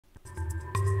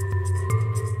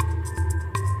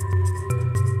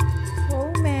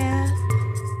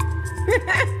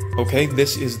Okay,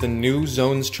 this is the new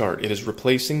zones chart. It is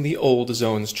replacing the old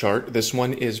zones chart. This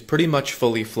one is pretty much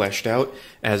fully fleshed out,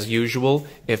 as usual.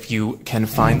 If you can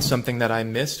find something that I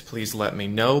missed, please let me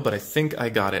know, but I think I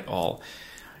got it all.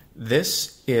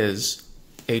 This is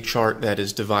a chart that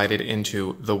is divided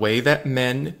into the way that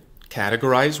men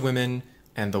categorize women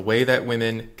and the way that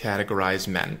women categorize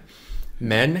men.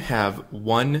 Men have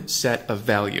one set of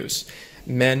values.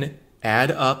 Men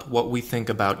add up what we think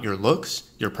about your looks,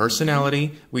 your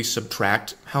personality. We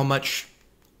subtract how much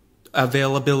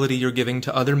availability you're giving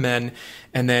to other men.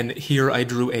 And then here I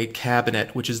drew a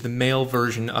cabinet, which is the male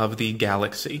version of the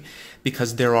galaxy,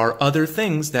 because there are other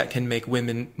things that can make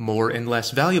women more and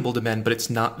less valuable to men, but it's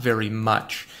not very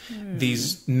much.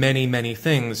 These many, many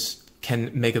things can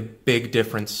make a big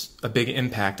difference, a big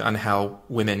impact on how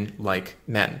women like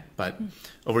men. But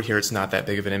over here, it's not that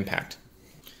big of an impact.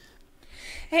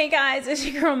 Hey guys, it's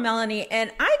your girl Melanie, and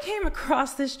I came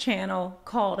across this channel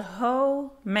called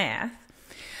Ho Math.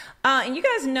 And you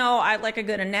guys know I like a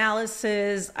good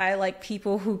analysis. I like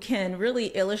people who can really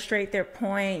illustrate their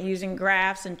point using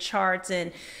graphs and charts,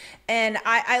 and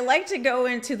I like to go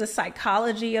into the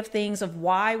psychology of things, of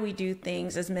why we do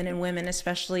things as men and women,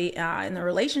 especially in the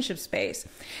relationship space.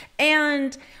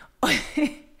 And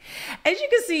as you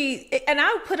can see, and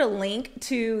I'll put a link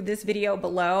to this video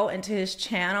below and to his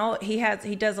channel.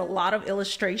 He does a lot of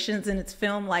illustrations and it's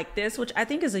filmed like this, which I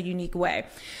think is a unique way.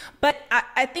 But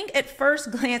I think at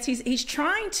first glance, he's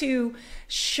trying to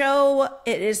show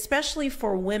it, especially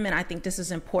for women. I think this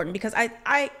is important because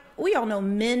we all know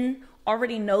men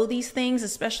already know these things,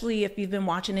 especially if you've been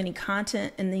watching any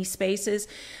content in these spaces.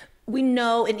 We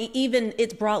know, and even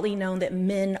it's broadly known, that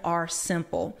men are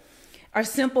simple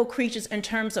creatures in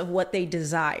terms of what they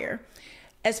desire.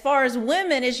 As far as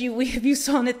women, if you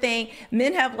saw in the thing,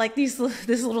 men have like this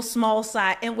little small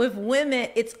side, and with women,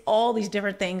 it's all these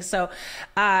different things. So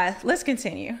let's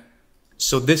continue.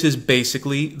 So this is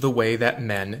basically the way that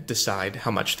men decide how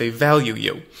much they value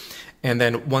you. And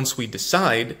then once we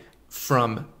decide,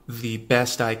 from the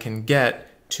best I can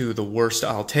get to the worst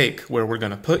I'll take, where we're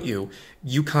going to put you,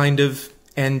 you kind of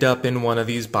end up in one of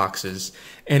these boxes,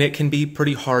 and it can be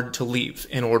pretty hard to leave.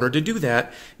 In order to do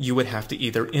that, you would have to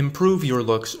either improve your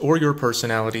looks or your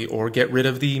personality or get rid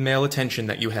of the male attention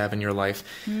that you have in your life.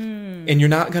 And you're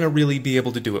not going to really be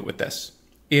able to do it with this.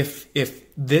 If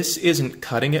this isn't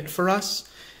cutting it for us,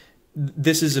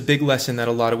 this is a big lesson that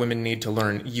a lot of women need to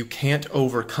learn. You can't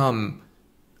overcome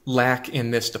lack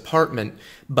in this department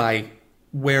by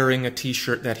wearing a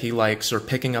t-shirt that he likes or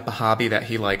picking up a hobby that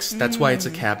he likes. That's why it's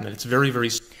a cabinet. It's very, very...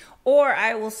 Or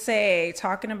I will say,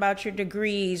 talking about your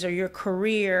degrees or your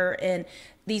career and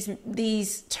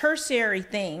these tertiary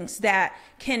things that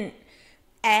can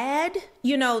add,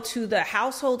 to the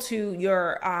household, to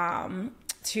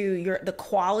the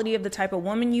quality of the type of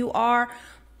woman you are,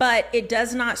 but it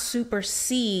does not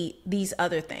supersede these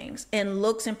other things. And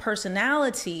looks and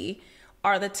personality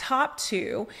are the top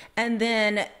two. And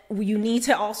then you need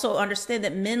to also understand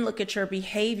that men look at your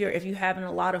behavior if you having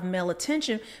a lot of male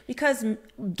attention, because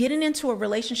getting into a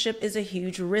relationship is a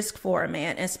huge risk for a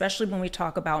man, especially when we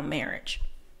talk about marriage.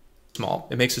 Small.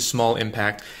 It makes a small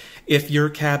impact. If your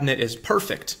cabinet is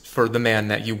perfect for the man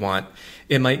that you want,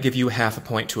 it might give you half a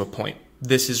point to a point.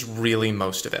 This is really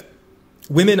most of it.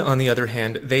 Women, on the other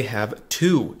hand, they have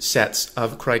two sets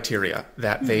of criteria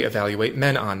that they evaluate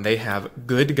men on. They have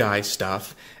good guy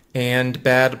stuff and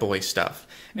bad boy stuff.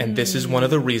 And this is one of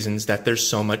the reasons that there's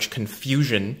so much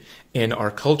confusion in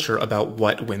our culture about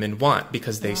what women want,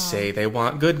 because they say they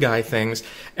want good guy things,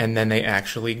 and then they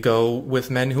actually go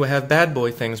with men who have bad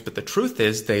boy things. But the truth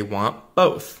is they want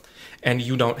both. And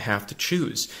you don't have to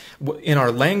choose. In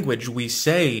our language, we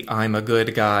say, I'm a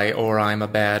good guy, or I'm a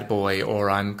bad boy, or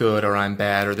I'm good, or I'm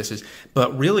bad, or this is...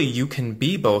 But really, you can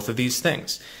be both of these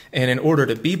things. And in order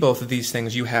to be both of these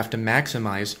things, you have to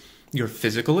maximize your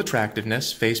physical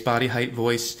attractiveness, face, body, height,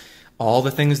 voice, all the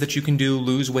things that you can do,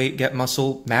 lose weight, get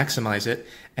muscle, maximize it,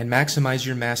 and maximize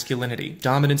your masculinity.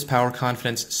 Dominance, power,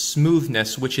 confidence,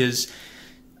 smoothness, which is...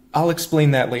 I'll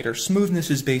explain that later.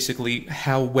 Smoothness is basically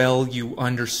how well you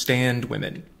understand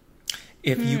women.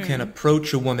 If you can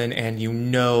approach a woman and you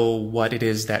know what it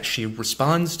is that she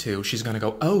responds to, she's going to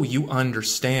go, oh, you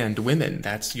understand women.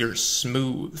 You're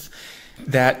smooth.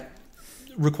 That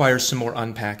requires some more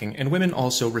unpacking. And women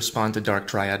also respond to dark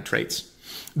triad traits.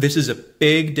 This is a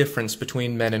big difference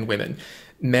between men and women.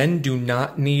 Men do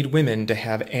not need women to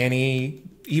have any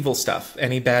evil stuff,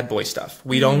 any bad boy stuff.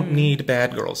 We don't need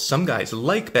bad girls. Some guys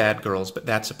like bad girls, but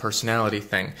that's a personality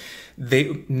thing.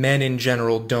 Men in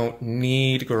general don't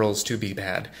need girls to be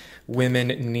bad. Women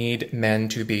need men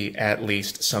to be at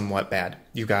least somewhat bad.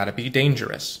 You gotta be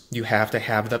dangerous. You have to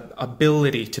have the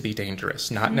ability to be dangerous.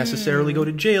 Not necessarily go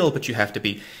to jail, but you have to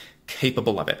be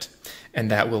capable of it. And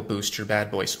that will boost your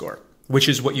bad boy score, which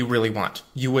is what you really want.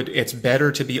 It's better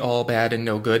to be all bad and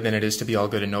no good than it is to be all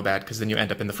good and no bad, because then you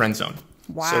end up in the friend zone.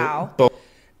 Wow.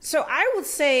 So I would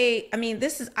say, I mean,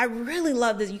 I really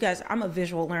love this. You guys, I'm a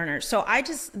visual learner. So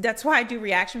that's why I do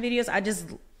reaction videos.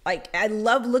 I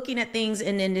love looking at things,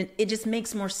 and then it just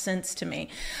makes more sense to me.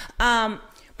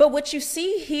 But what you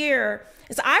see here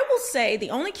is, I will say,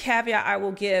 the only caveat I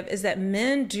will give is that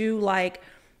men do like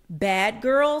bad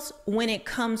girls when it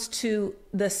comes to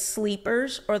the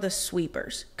sleepers or the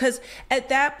sweepers. Because at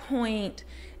that point,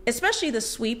 especially the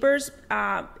sweepers,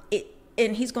 and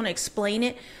he's going to explain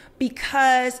it,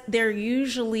 because there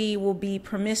usually will be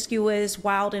promiscuous,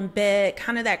 wild in bed,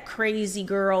 kind of that crazy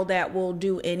girl that will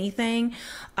do anything,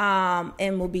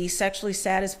 and will be sexually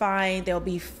satisfying. They'll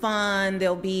be fun.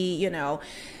 They'll be,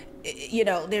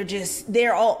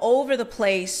 they're all over the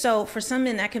place. So for some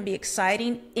men, that can be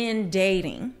exciting in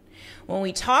dating. When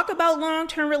we talk about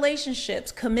long-term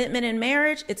relationships, commitment in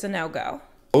marriage, it's a no-go.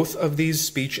 Both of these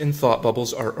speech and thought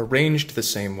bubbles are arranged the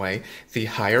same way. The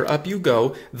higher up you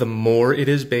go, the more it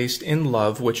is based in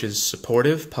love, which is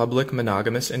supportive, public,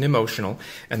 monogamous, and emotional.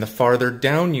 And the farther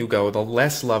down you go, the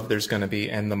less love there's going to be,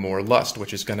 and the more lust,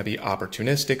 which is going to be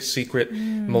opportunistic, secret,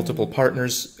 multiple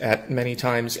partners at many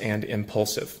times, and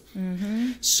impulsive.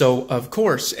 So, of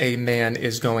course, a man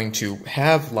is going to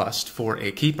have lust for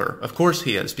a keeper. Of course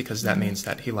he is, because that means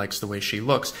that he likes the way she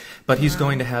looks. But he's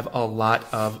going to have a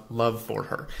lot of love for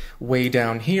her. Way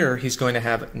down here, he's going to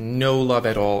have no love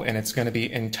at all, and it's going to be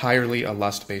entirely a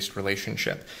lust-based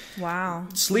relationship. Wow.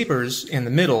 Sleepers in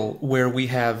the middle, where we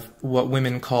have what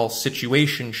women call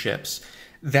situationships,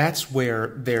 that's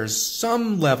where there's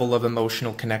some level of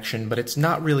emotional connection, but it's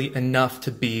not really enough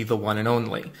to be the one and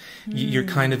only. You're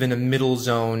kind of in a middle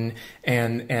zone,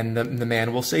 and the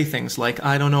man will say things like,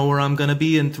 I don't know where I'm going to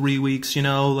be in 3 weeks,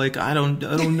 like, I don't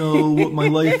know what my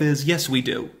life is. Yes, we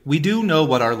do. We do know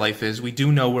what our life is. We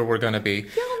do know where we're going to be.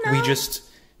 We just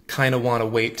kind of want to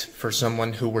wait for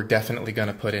someone who we're definitely going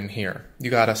to put in here.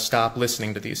 You got to stop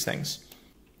listening to these things.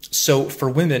 So for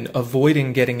women,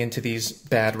 avoiding getting into these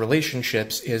bad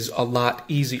relationships is a lot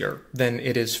easier than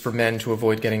it is for men to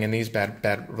avoid getting in these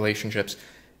bad relationships.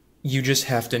 You just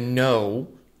have to know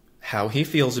how he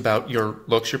feels about your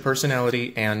looks, your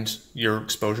personality, and your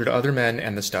exposure to other men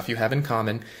and the stuff you have in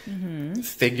common.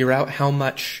 Figure out how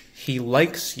much he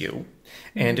likes you,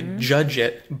 and judge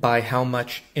it by how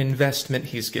much investment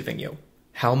he's giving you.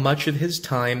 How much of his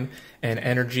time and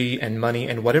energy and money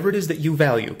and whatever it is that you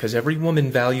value, because every woman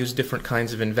values different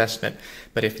kinds of investment.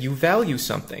 But if you value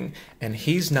something and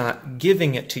he's not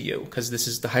giving it to you, because this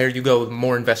is the higher you go, the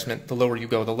more investment, the lower you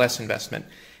go, the less investment.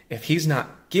 If he's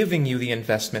not giving you the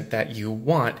investment that you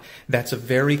want, that's a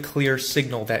very clear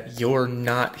signal that you're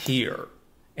not here.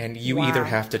 And you either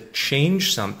have to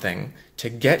change something to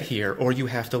get here, or you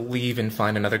have to leave and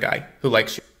find another guy who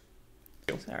likes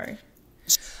you. Sorry.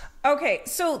 Okay,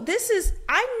 so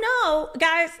I know,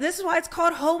 guys, this is why it's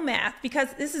called hoe math,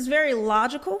 because this is very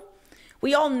logical.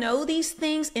 We all know these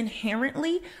things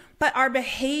inherently, but our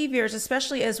behaviors,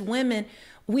 especially as women,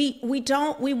 we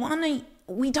don't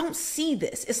see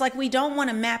this. It's like we don't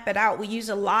want to map it out. We use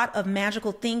a lot of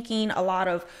magical thinking, a lot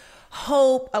of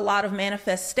hope, a lot of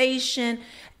manifestation,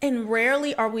 and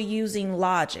rarely are we using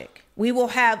logic. We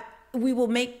will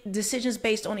make decisions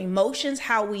based on emotions,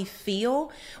 how we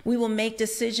feel. We will make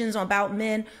decisions about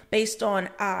men based on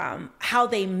how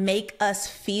they make us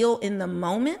feel in the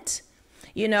moment.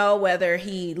 Whether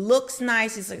he looks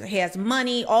nice, he has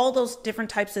money, all those different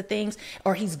types of things,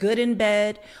 or he's good in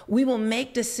bed. We will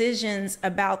make decisions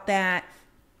about that.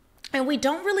 And we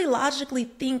don't really logically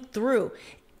think through,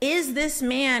 is this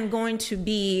man going to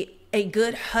be a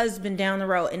good husband down the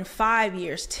road in 5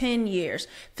 years, 10 years,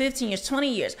 15 years,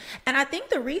 20 years? And I think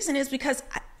the reason is because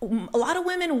a lot of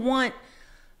women want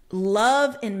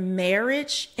love in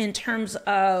marriage in terms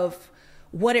of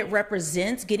what it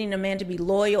represents, getting a man to be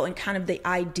loyal and kind of the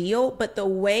ideal. But the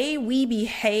way we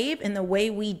behave and the way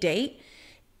we date,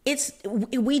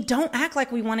 we don't act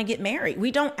like we want to get married.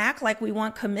 We don't act like we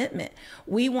want commitment.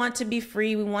 We want to be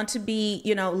free. We want to be,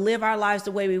 live our lives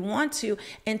the way we want to.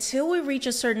 Until we reach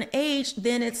a certain age,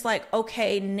 then it's like,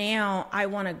 okay, now I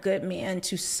want a good man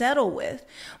to settle with.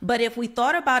 But if we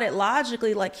thought about it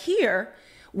logically, like here,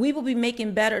 we will be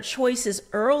making better choices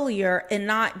earlier and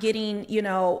not getting,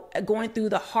 going through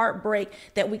the heartbreak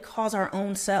that we cause our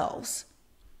own selves.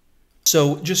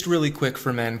 So just really quick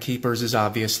for men, keepers is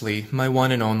obviously my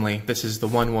one and only. This is the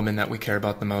one woman that we care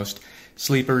about the most.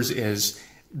 Sleepers is,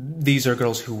 these are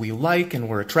girls who we like and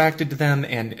we're attracted to them.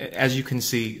 And as you can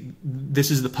see,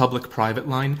 this is the public-private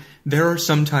line. There are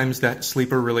some times that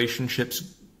sleeper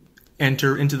relationships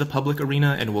enter into the public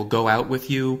arena and will go out with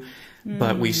you,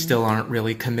 but we still aren't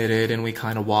really committed and we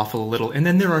kind of waffle a little. And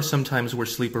then there are some times where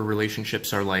sleeper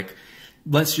relationships are like,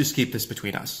 let's just keep this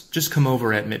between us. Just come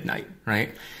over at midnight,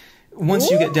 right?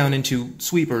 Once you get down into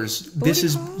sweepers, this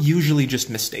is usually just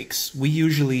mistakes. We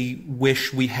usually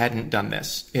wish we hadn't done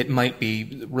this. It might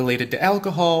be related to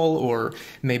alcohol, or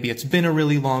maybe it's been a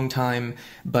really long time,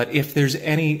 but if there's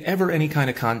ever any kind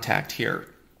of contact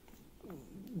here,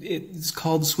 it's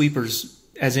called sweepers,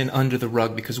 as in under the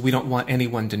rug, because we don't want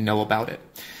anyone to know about it.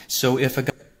 So if a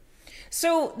guy...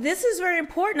 So this is very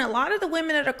important. A lot of the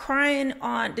women that are crying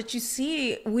on that you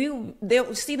see,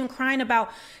 they'll see them crying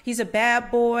about he's a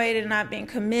bad boy, they're not being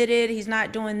committed, he's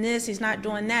not doing this, he's not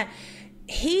doing that.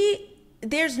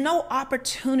 There's no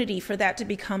opportunity for that to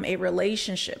become a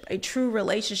relationship, a true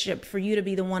relationship, for you to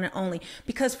be the one and only.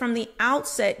 Because from the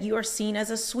outset, you are seen as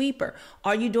a sweeper.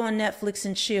 Are you doing Netflix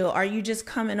and chill? Are you just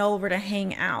coming over to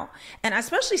hang out? And I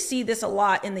especially see this a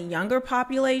lot in the younger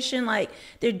population. Like,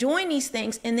 they're doing these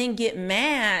things and then get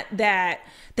mad that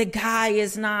the guy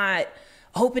is not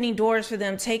opening doors for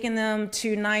them, taking them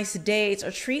to nice dates,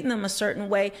 or treating them a certain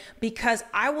way. Because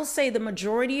I will say the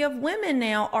majority of women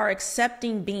now are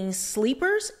accepting being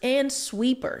sleepers and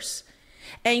sweepers.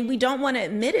 And we don't want to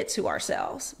admit it to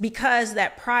ourselves, because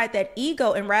that pride, that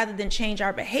ego, and rather than change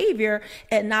our behavior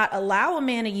and not allow a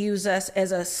man to use us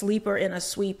as a sleeper and a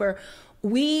sweeper,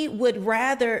 we would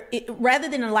rather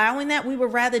than allowing that, we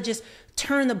would rather just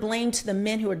turn the blame to the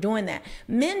men who are doing that.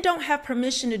 Men don't have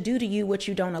permission to do to you what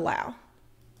you don't allow.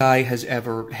 Guy has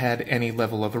ever had any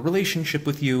level of a relationship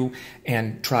with you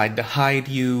and tried to hide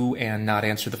you and not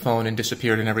answer the phone and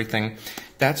disappeared and everything,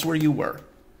 that's where you were.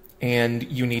 And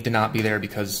you need to not be there,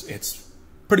 because it's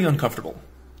pretty uncomfortable.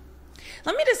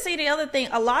 Let me just say the other thing.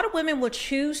 A lot of women will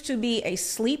choose to be a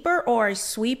sleeper or a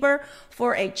sweeper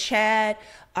for a Chad,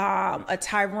 a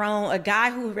Tyrone, a guy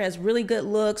who has really good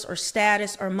looks or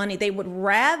status or money. They would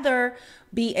rather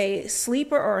be a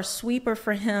sleeper or a sweeper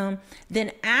for him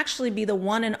than actually be the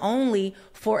one and only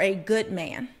for a good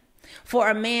man. For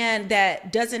a man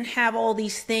that doesn't have all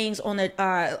these things on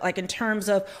the, like in terms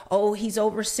of, oh, he's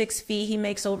over 6 feet, he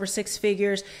makes over 6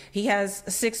 figures, he has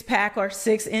a 6-pack or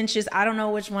 6 inches. I don't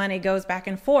know which one, it goes back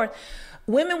and forth.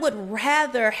 Women would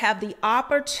rather have the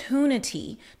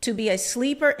opportunity to be a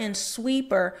sleeper and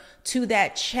sweeper to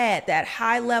that Chad, that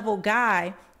high level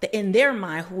guy that in their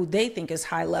mind, who they think is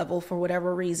high level for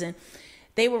whatever reason.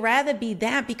 They would rather be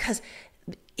that, because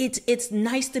it's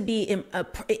nice to be,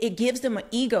 it gives them an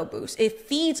ego boost. It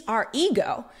feeds our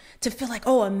ego to feel like,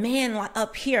 oh, a man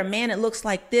up here, a man that looks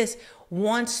like this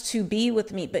wants to be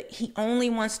with me, but he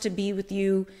only wants to be with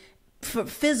you for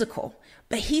physical.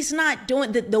 But he's not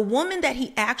doing the woman that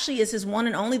he actually is his one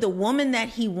and only, the woman that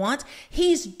he wants.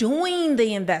 He's doing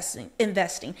the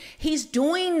investing. He's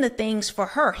doing the things for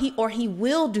her. He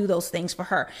will do those things for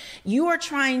her. You are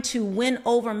trying to win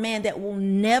over a man that will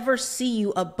never see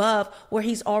you above where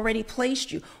he's already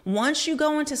placed you. Once you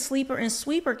go into sleeper and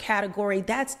sweeper category,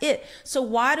 that's it. So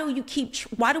why do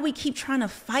we keep trying to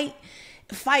fight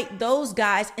those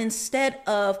guys instead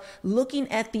of looking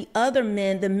at the other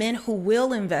men, the men who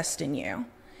will invest in you?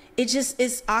 It's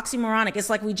oxymoronic. It's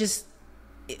like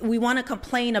we want to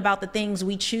complain about the things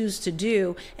we choose to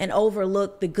do and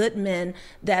overlook the good men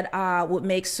that would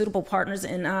make suitable partners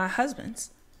and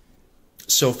husbands.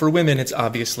 So for women, it's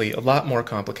obviously a lot more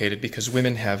complicated, because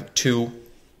women have 2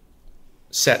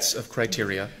 sets of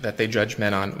criteria that they judge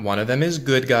men on. One of them is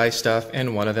good guy stuff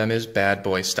and one of them is bad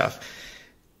boy stuff.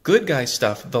 Good guy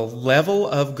stuff, the level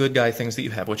of good guy things that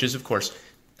you have, which is, of course,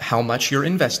 how much you're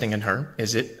investing in her.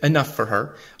 Is it enough for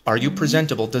her? Are you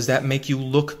presentable? Does that make you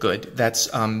look good? That's,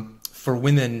 for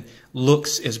women,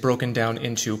 looks is broken down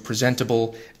into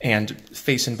presentable and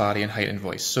face and body and height and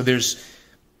voice. So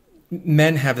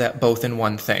men have that both in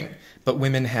one thing, but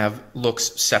women have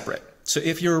looks separate. So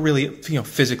if you're a really,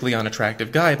 physically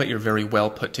unattractive guy, but you're very well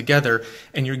put together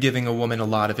and you're giving a woman a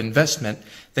lot of investment,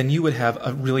 then you would have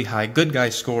a really high good guy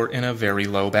score and a very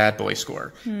low bad boy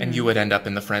score, and you would end up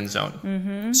in the friend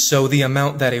zone. So the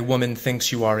amount that a woman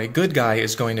thinks you are a good guy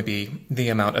is going to be the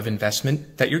amount of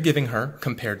investment that you're giving her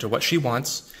compared to what she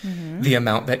wants, the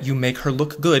amount that you make her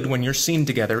look good when you're seen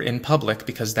together in public,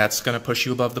 because that's going to push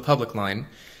you above the public line.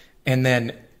 And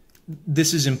then,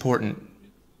 this is important,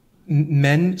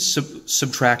 men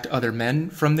subtract other men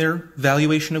from their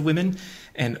valuation of women,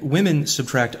 and women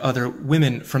subtract other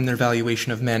women from their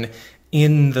valuation of men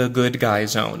in the good guy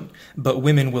zone. But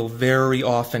women will very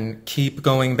often keep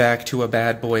going back to a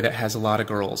bad boy that has a lot of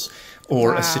girls,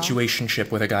 or a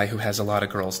situationship with a guy who has a lot of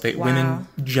girls. Women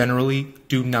generally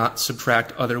do not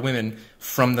subtract other women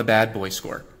from the bad boy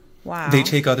score. They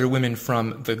take other women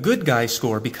from the good guy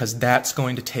score because that's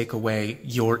going to take away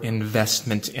your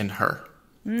investment in her.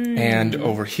 And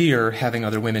over here, having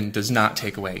other women does not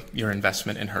take away your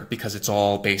investment in her because it's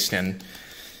all based in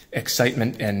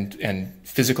excitement and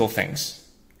physical things.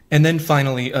 And then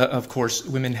finally, of course,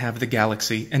 women have the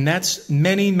galaxy, and that's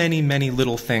many, many, many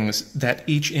little things that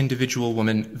each individual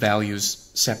woman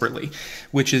values separately,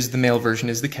 which is the male version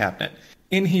is the cabinet.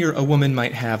 In here, a woman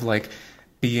might have like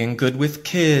being good with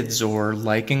kids, or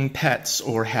liking pets,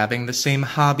 or having the same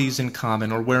hobbies in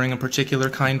common, or wearing a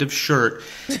particular kind of shirt.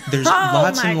 There's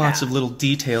lots and lots of little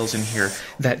details in here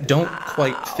that don't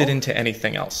quite fit into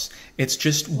anything else. It's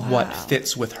just what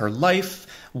fits with her life,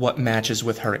 what matches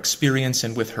with her experience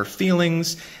and with her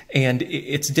feelings, and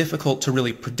it's difficult to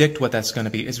really predict what that's going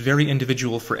to be. It's very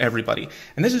individual for everybody.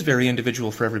 And this is very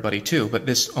individual for everybody too, but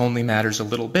this only matters a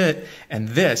little bit. And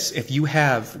this, if you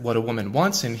have what a woman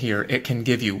wants in here, it can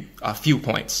give you a few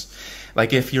points.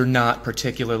 Like if you're not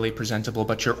particularly presentable,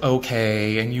 but you're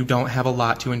okay, and you don't have a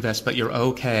lot to invest, but you're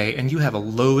okay, and you have a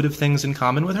load of things in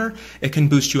common with her, it can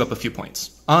boost you up a few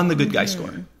points on the good guy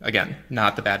score. Again,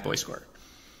 not the bad boy score.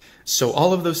 So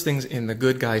all of those things in the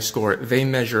good guy score, they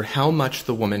measure how much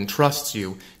the woman trusts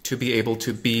you to be able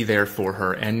to be there for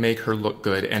her and make her look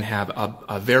good and have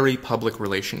a very public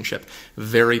relationship.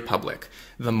 Very public.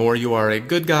 The more you are a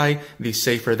good guy, the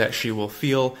safer that she will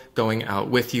feel going out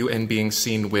with you and being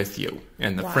seen with you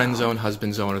in the friend zone,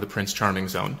 husband zone, or the Prince Charming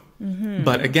zone.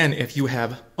 But again, if you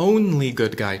have only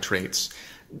good guy traits,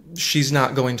 she's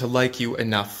not going to like you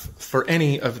enough for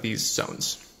any of these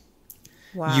zones.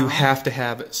 You have to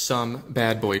have some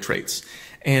bad boy traits.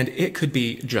 And it could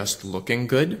be just looking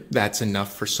good. That's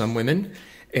enough for some women.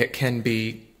 It can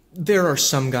be, there are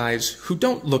some guys who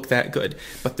don't look that good,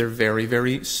 but they're very,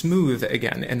 very smooth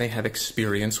again, and they have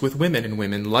experience with women, and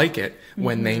women like it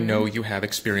when they know you have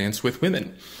experience with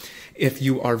women. If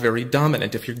you are very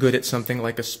dominant, if you're good at something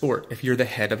like a sport, if you're the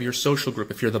head of your social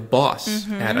group, if you're the boss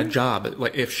at a job,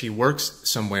 like if she works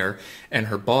somewhere and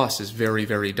her boss is very,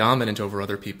 very dominant over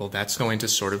other people, that's going to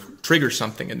sort of trigger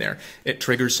something in there. It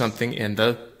triggers something in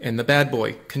the bad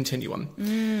boy continuum.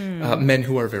 Men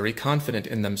who are very confident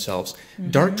in themselves.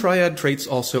 Dark triad traits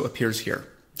also appears here.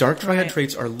 Dark triad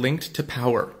traits are linked to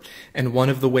power, and one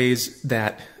of the ways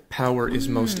that power is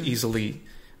most easily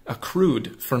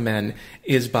accrued for men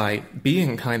is by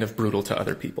being kind of brutal to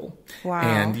other people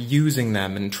and using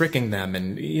them and tricking them,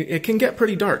 and it can get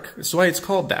pretty dark. That's why it's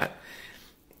called that.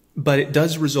 But it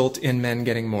does result in men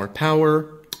getting more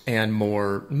power and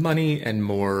more money and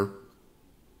more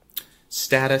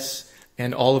status,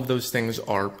 and all of those things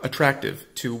are attractive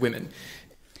to women.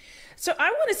 So I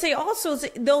want to say also,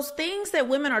 those things that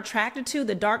women are attracted to,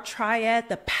 the dark triad,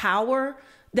 the power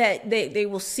that they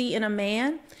will see in a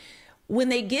man, when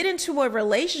they get into a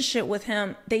relationship with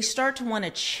him, they start to want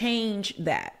to change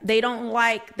that. They don't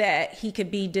like that he could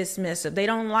be dismissive. They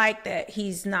don't like that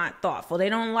he's not thoughtful. They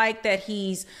don't like that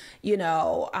he's,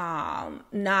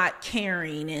 not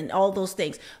caring and all those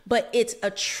things. But it's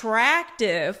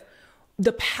attractive,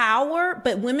 the power.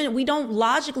 But women, we don't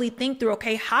logically think through,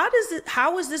 okay,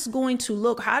 how is this going to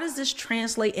look? How does this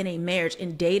translate in a marriage,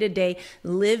 in day-to-day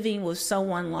living with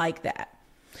someone like that?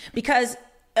 Because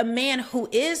a man who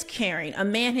is caring, a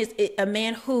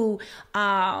man who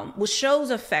shows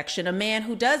affection, a man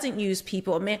who doesn't use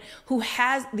people, a man who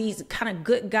has these kind of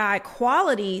good guy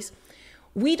qualities,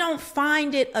 we don't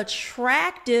find it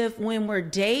attractive when we're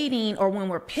dating or when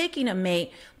we're picking a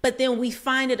mate, but then we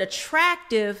find it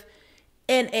attractive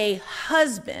in a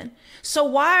husband. So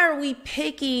why are we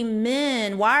picking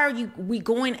men? Why are we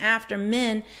going after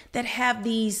men that have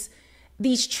these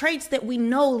traits that we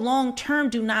know long-term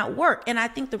do not work? And I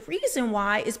think the reason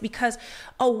why is because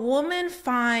a woman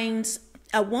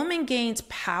gains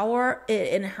power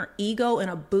in her ego and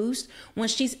a boost when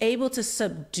she's able to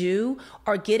subdue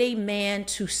or get a man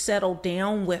to settle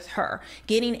down with her,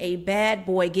 getting a bad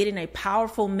boy, getting a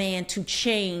powerful man to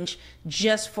change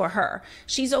just for her.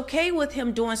 She's okay with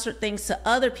him doing certain things to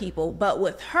other people, but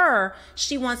with her,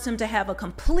 she wants him to have a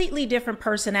completely different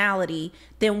personality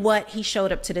than what he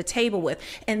showed up to the table with.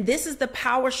 And this is the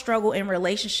power struggle in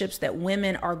relationships that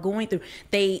women are going through.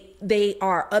 They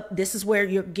are up. This is where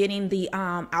you're getting the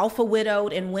alpha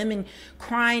widowed and women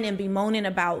crying and bemoaning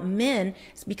about men.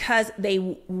 It's because they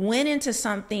went into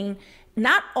something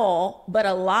not all, but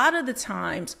a lot of the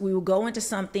times we will go into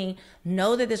something,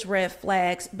 know that there's red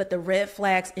flags, but the red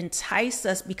flags entice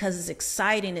us because it's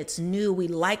exciting, it's new, we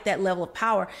like that level of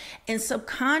power. And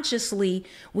subconsciously,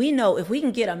 we know if we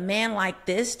can get a man like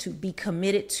this to be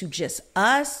committed to just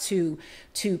us, to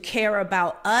care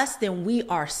about us, then we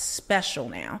are special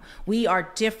now. We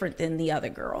are different than the other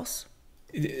girls.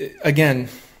 Again,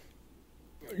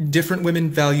 different women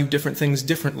value different things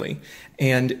differently.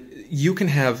 And you can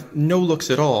have no looks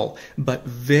at all, but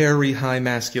very high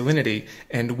masculinity,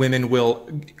 and women will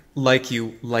like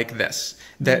you like this.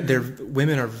 That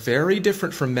women are very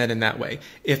different from men in that way.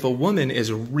 If a woman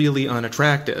is really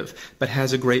unattractive, but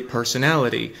has a great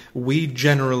personality, we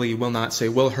generally will not say,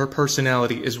 well, her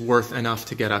personality is worth enough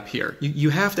to get up here. You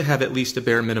have to have at least a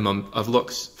bare minimum of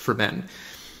looks for men.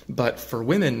 But for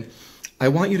women, I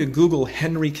want you to Google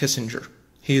Henry Kissinger.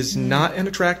 He is not an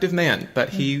attractive man, but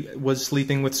he was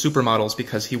sleeping with supermodels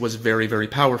because he was very, very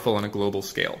powerful on a global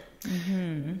scale.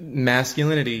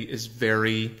 Masculinity is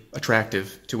very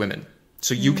attractive to women.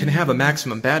 So you can have a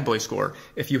maximum bad boy score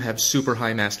if you have super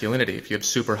high masculinity, if you have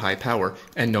super high power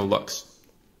and no looks.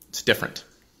 It's different.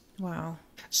 Wow.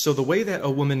 So the way that a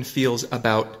woman feels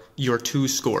about your two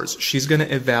scores, she's going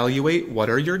to evaluate what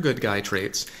are your good guy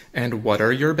traits and what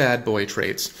are your bad boy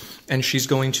traits, and she's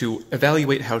going to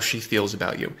evaluate how she feels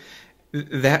about you.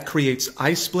 That creates,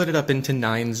 I split it up into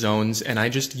 9 zones, and I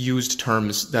just used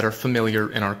terms that are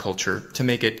familiar in our culture to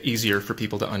make it easier for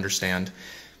people to understand.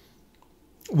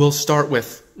 We'll start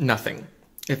with nothing.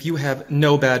 If you have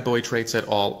no bad boy traits at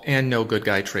all and no good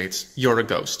guy traits, you're a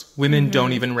ghost. Women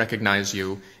don't even recognize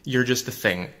you. You're just the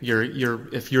thing.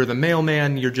 If you're the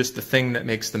mailman, you're just the thing that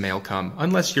makes the mail come,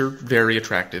 unless you're very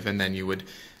attractive, and then you would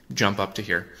jump up to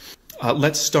here.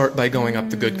 Let's start by going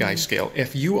up the good guy scale.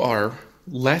 If you are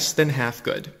less than half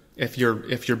good, if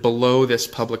you're below this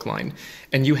public line,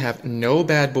 and you have no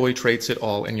bad boy traits at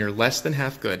all, and you're less than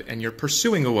half good, and you're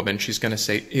pursuing a woman, she's going to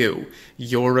say, ew,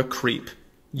 you're a creep.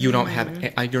 You don't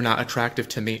have, you're not attractive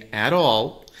to me at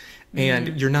all,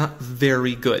 and you're not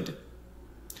very good.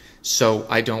 So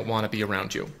I don't want to be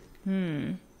around you.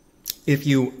 If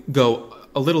you go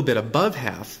a little bit above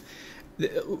half,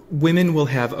 women will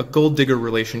have a gold digger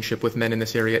relationship with men in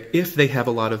this area if they have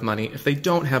a lot of money. If they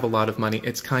don't have a lot of money,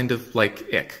 it's kind of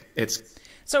like ick.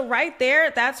 So right there,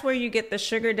 that's where you get the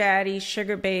sugar daddies,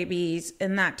 sugar babies,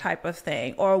 and that type of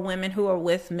thing, or women who are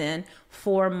with men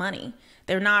for money.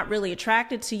 They're not really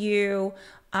attracted to you.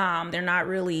 They're not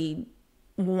really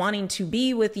wanting to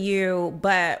be with you,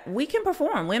 but we can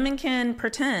perform. Women can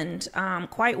pretend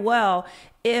quite well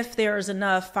if there's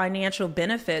enough financial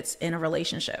benefits in a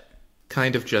relationship.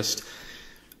 Kind of just,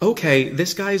 okay,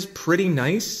 this guy's pretty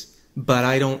nice, but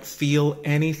I don't feel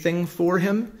anything for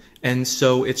him. And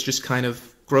so it's just kind of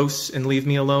gross and leave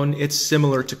me alone. It's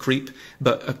similar to creep,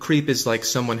 but a creep is like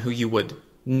someone who you would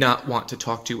not want to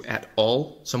talk to at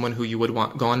all, someone who you would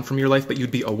want gone from your life, but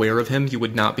you'd be aware of him. You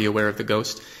would not be aware of the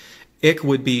ghost. Ick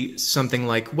would be something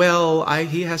like, well,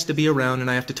 he has to be around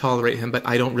and I have to tolerate him, but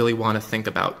I don't really want to think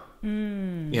about,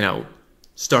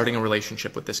 starting a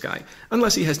relationship with this guy,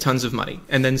 unless he has tons of money.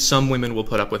 And then some women will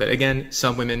put up with it. Again,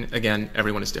 some women,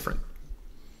 everyone is different.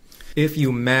 If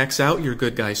you max out your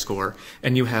good guy score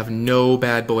and you have no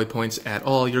bad boy points at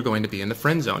all, you're going to be in the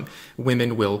friend zone.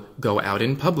 Women will go out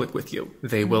in public with you.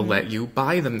 They will let you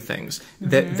buy them things.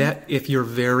 That if you're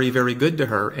very, very good to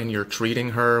her and you're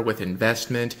treating her with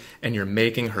investment and you're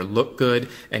making her look good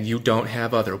and you don't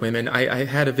have other women. I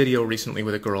had a video recently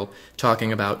with a girl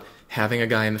talking about having a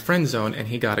guy in the friend zone and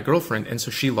he got a girlfriend, and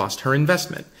so she lost her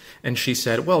investment. And she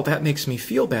said, well, that makes me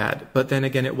feel bad, but then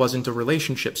again, it wasn't a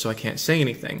relationship, so I can't say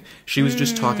anything. She was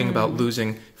just talking about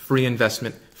losing free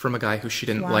investment from a guy who she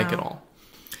didn't like at all.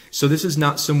 So this is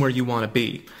not somewhere you want to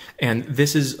be. And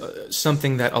this is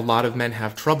something that a lot of men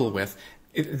have trouble with.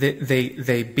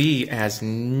 They be as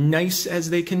nice as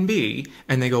they can be,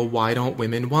 and they go, why don't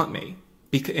women want me?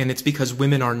 And it's because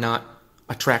women are not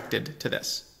attracted to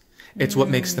this. It's what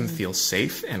makes them feel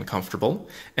safe and comfortable,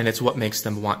 and it's what makes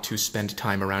them want to spend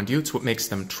time around you. It's what makes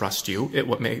them trust you.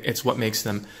 It's what makes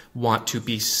them want to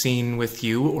be seen with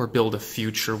you or build a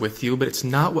future with you, but it's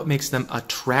not what makes them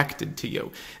attracted to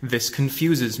you. This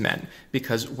confuses men,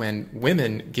 because when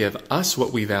women give us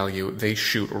what we value, they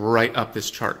shoot right up this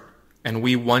chart. And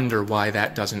we wonder why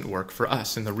that doesn't work for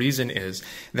us. And the reason is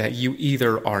that you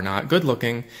either are not good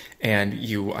looking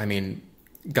and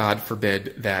God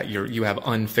forbid that you have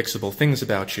unfixable things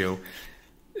about you,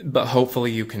 but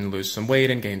hopefully you can lose some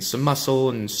weight and gain some muscle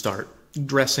and start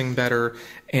dressing better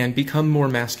and become more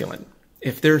masculine.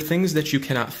 If there are things that you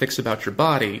cannot fix about your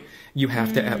body, you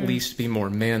have to at least be more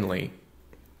manly.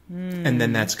 And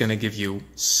then that's going to give you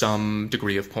some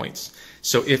degree of points.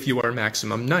 So if you are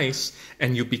maximum nice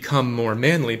and you become more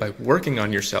manly by working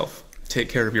on yourself, take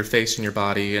care of your face and your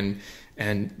body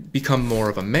and become more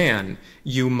of a man,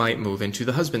 you might move into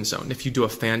the husband zone. If you do a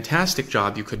fantastic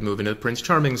job, you could move into the Prince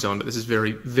Charming zone, but this is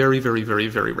very, very, very, very,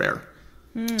 very rare.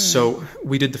 So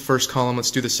we did the first column.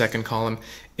 Let's do the second column.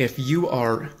 If you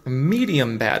are a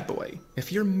medium bad boy,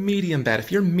 if you're medium bad,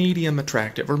 if you're medium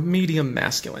attractive or medium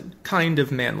masculine, kind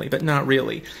of manly, but not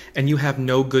really, and you have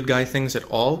no good guy things at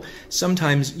all,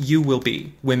 sometimes you will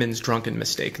be women's drunken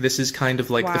mistake. This is kind of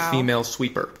like the female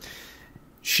sweeper.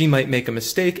 She might make a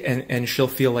mistake and she'll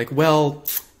feel like, well,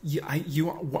 you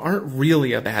aren't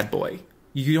really a bad boy.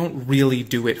 You don't really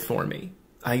do it for me.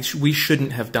 We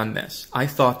shouldn't have done this. I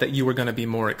thought that you were going to be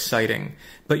more exciting,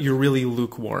 but you're really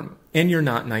lukewarm and you're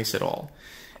not nice at all.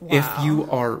 Wow. If you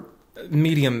are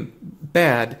medium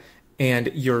bad and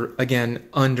you're, again,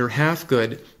 under half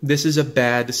good, this is a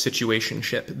bad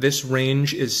situationship. This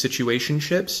range is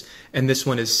situationships, and this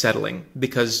one is settling,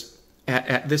 because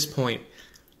at this point,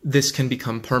 this can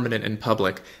become permanent in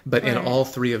public. But in all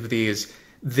three of these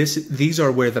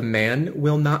are where the man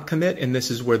will not commit, and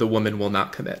this is where the woman will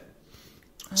not commit.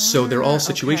 So they're all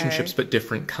situationships, but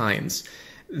different kinds.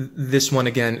 This one,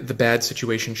 again, the bad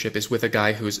situationship is with a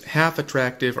guy who's half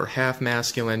attractive or half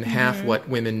masculine, half what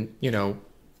women,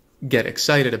 get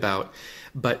excited about,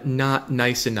 but not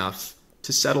nice enough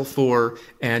to settle for,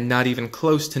 and not even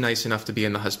close to nice enough to be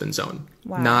in the husband zone.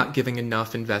 Wow. Not giving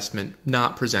enough investment,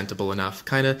 not presentable enough,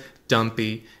 kind of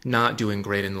dumpy, not doing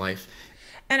great in life.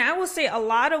 And I will say a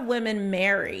lot of women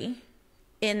marry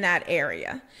in that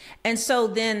area. And so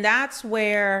then that's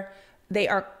where they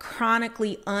are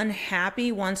chronically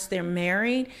unhappy once they're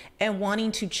married and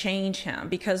wanting to change him,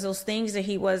 because those things that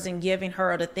he wasn't giving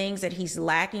her, or the things that he's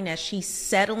lacking, that she's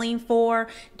settling for,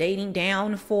 dating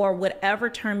down for, whatever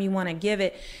term you want to give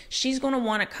it, she's going to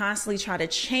want to constantly try to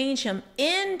change him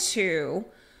into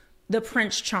the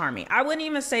Prince Charming. I wouldn't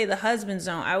even say the husband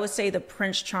zone. I would say the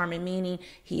Prince Charming, meaning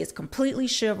he is completely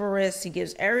chivalrous. He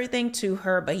gives everything to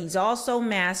her, but he's also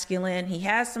masculine. He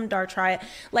has some dark triad.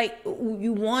 Like,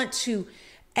 you want to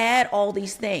add all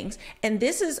these things. And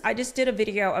I just did a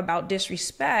video about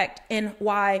disrespect and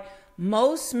why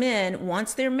most men,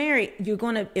 once they're married,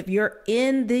 if you're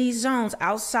in these zones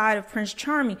outside of Prince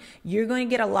Charming, you're going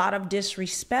to get a lot of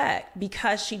disrespect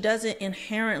because she doesn't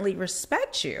inherently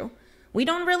respect you. We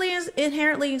don't really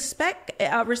inherently respect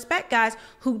guys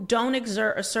who don't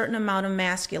exert a certain amount of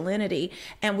masculinity,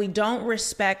 and we don't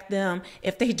respect them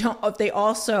if they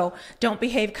also don't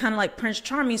behave kind of like Prince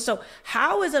Charming. So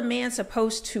how is a man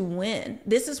supposed to win?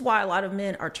 This is why a lot of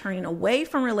men are turning away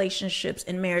from relationships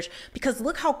and marriage, because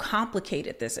look how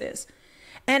complicated this is.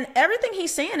 And everything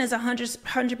he's saying is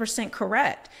 100%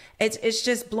 correct. It's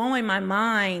just blowing my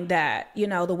mind that,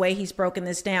 the way he's broken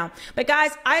this down. But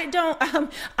guys,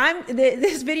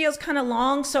 this video is kind of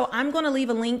long, so I'm going to leave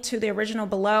a link to the original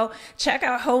below. Check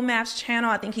out HoMath's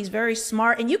channel. I think he's very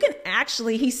smart. And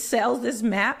he sells this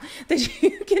map that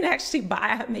you can actually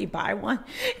buy. I may buy one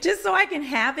just so I can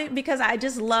have it, because I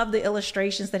just love the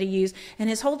illustrations that he used. And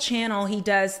his whole channel, he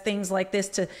does things like this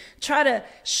to try to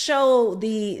show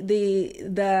the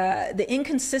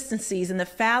inconsistencies and the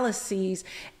fallacies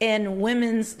in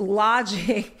women's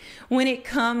logic when it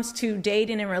comes to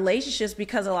dating and relationships,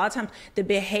 because a lot of times the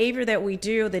behavior that we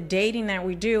do, the dating that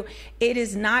we do, it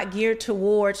is not geared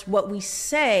towards what we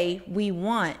say we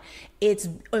want. It's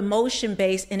emotion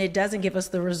based, and it doesn't give us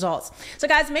the results. So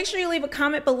guys, make sure you leave a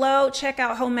comment below. Check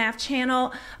out HoMath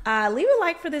channel. Leave a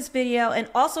like for this video, and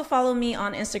also follow me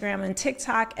on Instagram and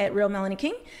TikTok at Real Melanie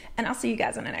King. And I'll see you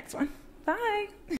guys in the next one. Bye.